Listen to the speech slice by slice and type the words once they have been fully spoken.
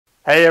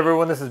Hey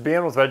everyone, this is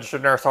Ben with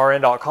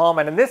RegisteredNurseRN.com,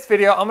 and in this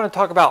video I'm going to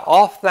talk about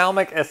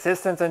ophthalmic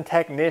assistants and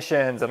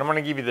technicians, and I'm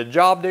going to give you the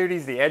job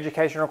duties, the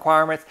education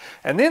requirements,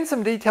 and then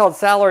some detailed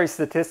salary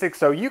statistics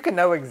so you can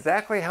know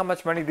exactly how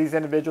much money these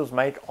individuals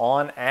make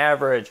on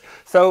average.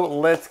 So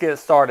let's get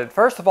started.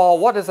 First of all,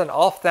 what does an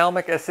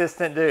ophthalmic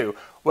assistant do?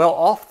 Well,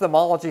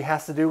 ophthalmology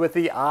has to do with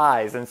the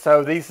eyes, and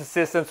so these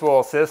assistants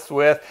will assist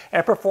with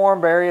and perform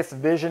various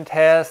vision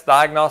tests,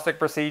 diagnostic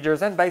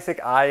procedures, and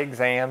basic eye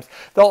exams.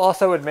 They'll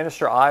also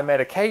administer eye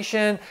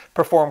medication,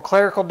 perform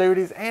clerical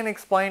duties, and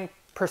explain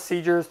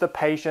procedures to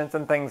patients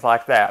and things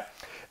like that.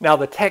 Now,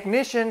 the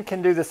technician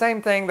can do the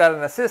same thing that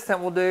an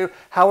assistant will do.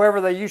 However,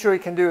 they usually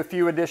can do a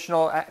few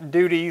additional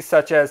duties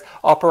such as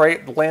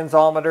operate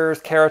lensometers,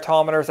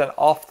 keratometers, and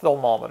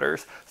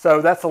ophthalmometers.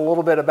 So that's a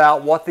little bit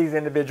about what these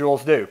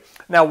individuals do.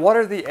 Now, what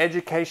are the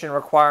education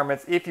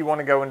requirements if you want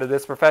to go into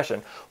this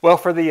profession? Well,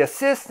 for the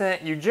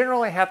assistant, you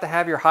generally have to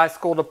have your high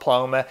school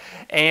diploma,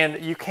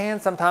 and you can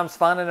sometimes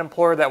find an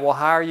employer that will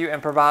hire you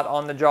and provide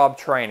on-the-job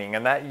training,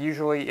 and that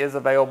usually is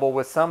available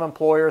with some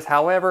employers.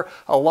 However,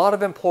 a lot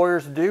of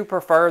employers do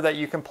prefer that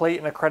you complete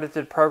an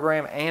accredited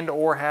program and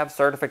or have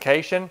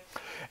certification,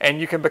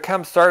 and you can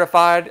become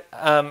certified,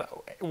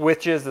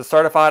 which is the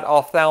Certified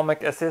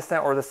Ophthalmic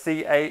Assistant, or the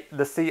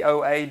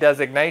COA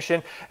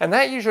designation, and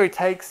that usually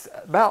takes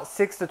about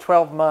 6 to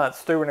 12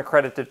 months through an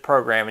accredited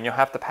program, and you'll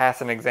have to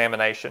pass an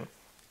examination.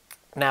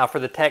 Now, for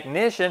the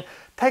technician,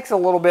 takes a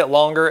little bit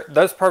longer.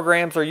 Those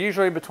programs are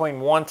usually between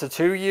 1 to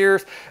 2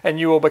 years, and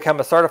you will become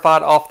a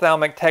certified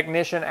ophthalmic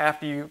technician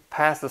after you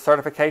pass the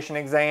certification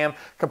exam,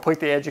 complete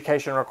the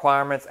education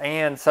requirements,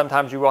 and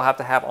sometimes you will have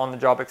to have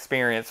on-the-job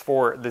experience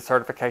for the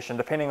certification,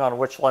 depending on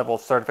which level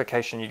of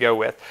certification you go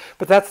with.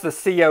 But that's the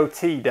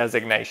COT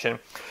designation.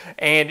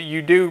 And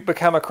you do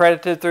become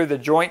accredited through the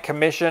Joint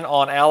Commission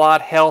on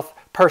Allied Health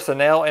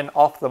Personnel in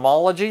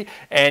Ophthalmology,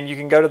 and you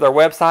can go to their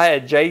website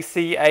at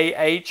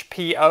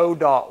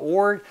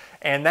jcahpo.org,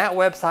 and that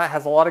website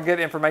has a lot of good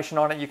information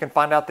on it. You can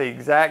find out the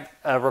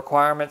exact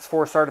requirements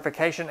for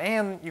certification,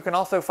 and you can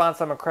also find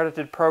some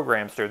accredited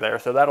programs through there,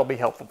 so that'll be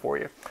helpful for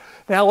you.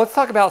 Now, let's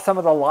talk about some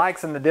of the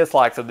likes and the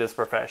dislikes of this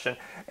profession.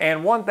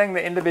 And one thing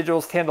that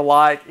individuals tend to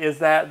like is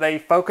that they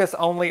focus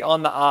only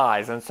on the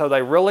eyes, and so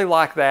they really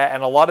like that,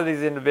 and a lot of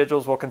these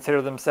individuals will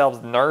consider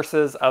themselves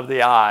nurses of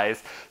the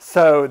eyes.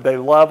 So they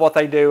love what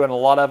they do, and a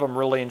lot of them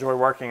really enjoy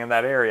working in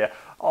that area.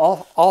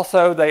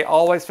 Also, they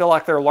always feel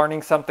like they're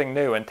learning something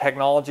new, and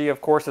technology, of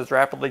course, is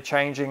rapidly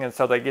changing, and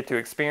so they get to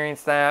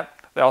experience that.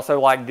 They also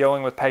like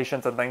dealing with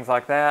patients and things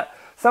like that.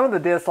 Some of the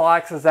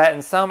dislikes is that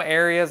in some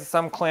areas,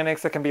 some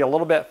clinics, it can be a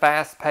little bit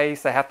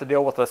fast-paced. They have to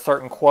deal with a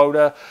certain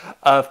quota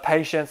of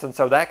patients, and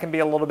so that can be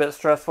a little bit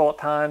stressful at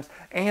times.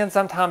 And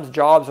sometimes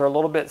jobs are a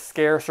little bit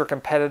scarce or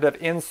competitive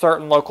in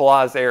certain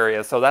localized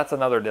areas, so that's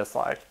another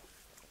dislike.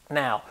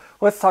 Now,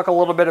 let's talk a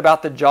little bit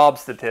about the job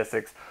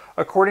statistics.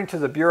 According to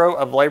the Bureau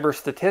of Labor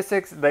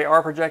Statistics, they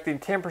are projecting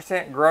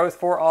 10% growth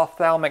for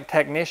ophthalmic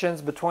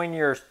technicians between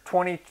years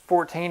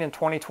 2014 and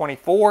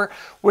 2024,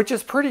 which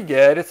is pretty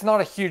good. It's not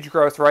a huge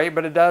growth rate,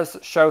 but it does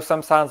show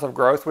some signs of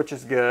growth, which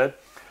is good.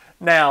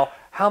 Now,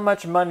 how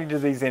much money do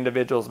these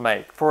individuals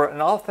make? For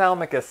an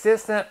ophthalmic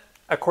assistant,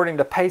 according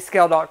to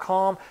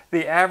payscale.com,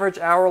 the average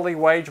hourly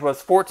wage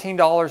was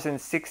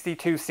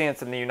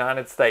 $14.62 in the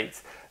United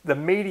States. The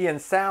median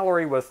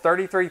salary was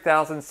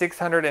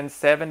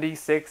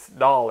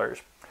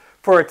 $33,676.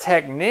 For a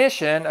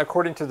technician,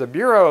 according to the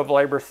Bureau of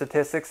Labor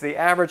Statistics, the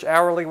average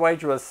hourly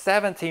wage was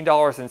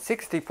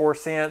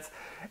 $17.64,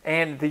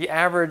 and the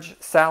average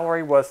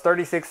salary was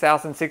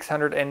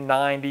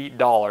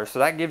 $36,690. So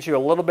that gives you a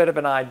little bit of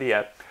an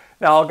idea.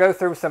 Now, I'll go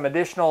through some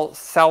additional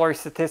salary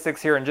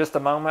statistics here in just a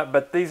moment,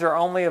 but these are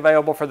only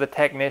available for the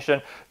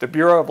technician. The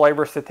Bureau of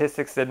Labor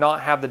Statistics did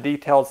not have the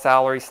detailed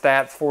salary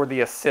stats for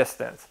the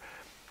assistants.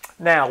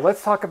 Now,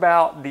 let's talk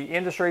about the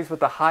industries with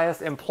the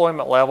highest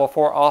employment level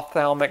for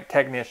ophthalmic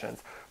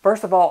technicians.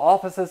 First of all,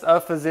 offices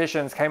of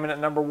physicians came in at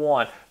number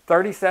 1.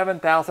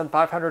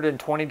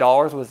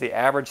 $37,520 was the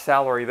average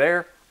salary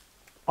there.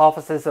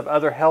 Offices of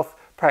other health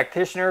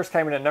practitioners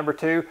came in at number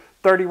 2.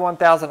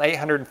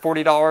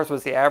 $31,840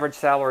 was the average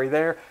salary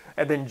there.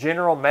 And then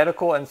general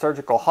medical and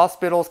surgical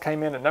hospitals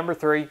came in at number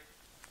 3.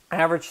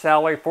 Average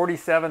salary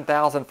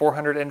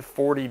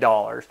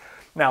 $47,440.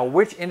 Now,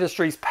 which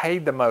industries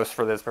paid the most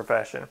for this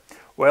profession?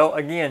 Well,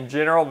 again,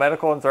 general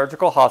medical and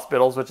surgical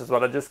hospitals, which is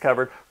what I just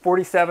covered,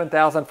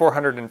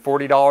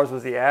 $47,440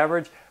 was the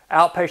average.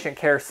 Outpatient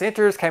care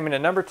centers came in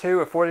at number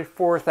 2 at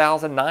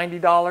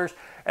 $44,090.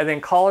 And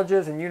then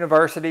colleges and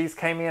universities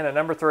came in at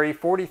number 3,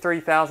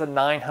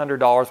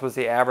 $43,900 was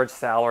the average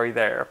salary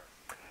there.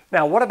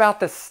 Now, what about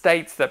the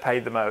states that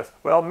paid the most?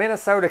 Well,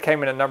 Minnesota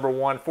came in at number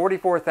 1,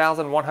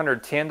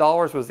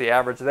 $44,110 was the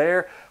average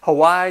there.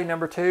 Hawaii,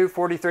 number 2,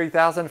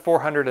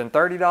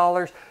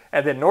 $43,430.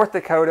 And then North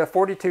Dakota,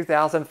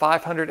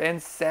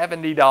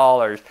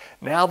 $42,570.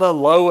 Now the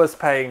lowest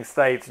paying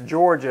states,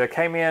 Georgia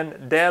came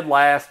in dead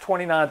last,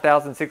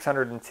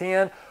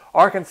 $29,610.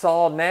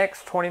 Arkansas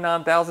next,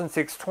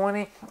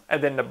 $29,620,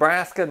 and then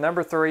Nebraska,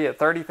 number 3 at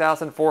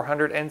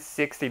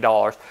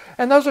 $30,460.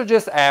 And those are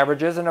just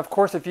averages, and of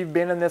course if you've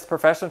been in this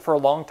profession for a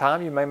long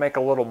time, you may make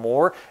a little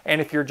more, and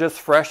if you're just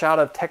fresh out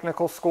of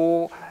technical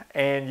school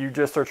and you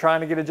just are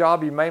trying to get a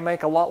job, you may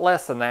make a lot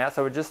less than that,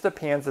 so it just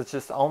depends. It's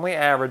just only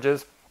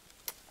averages.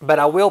 But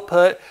I will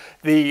put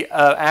the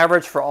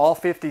average for all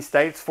 50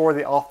 states for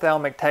the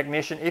ophthalmic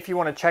technician. If you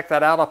want to check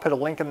that out, I'll put a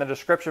link in the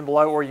description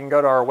below, or you can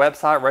go to our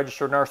website,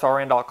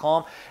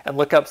 registerednursern.com, and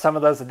look up some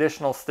of those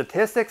additional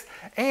statistics.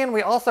 And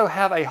we also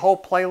have a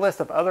whole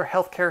playlist of other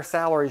healthcare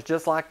salaries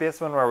just like this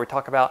one, where we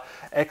talk about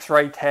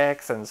x-ray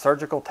techs and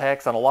surgical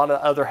techs and a lot of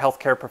other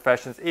healthcare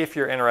professions if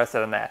you're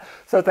interested in that.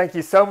 So thank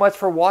you so much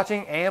for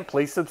watching, and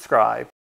please subscribe.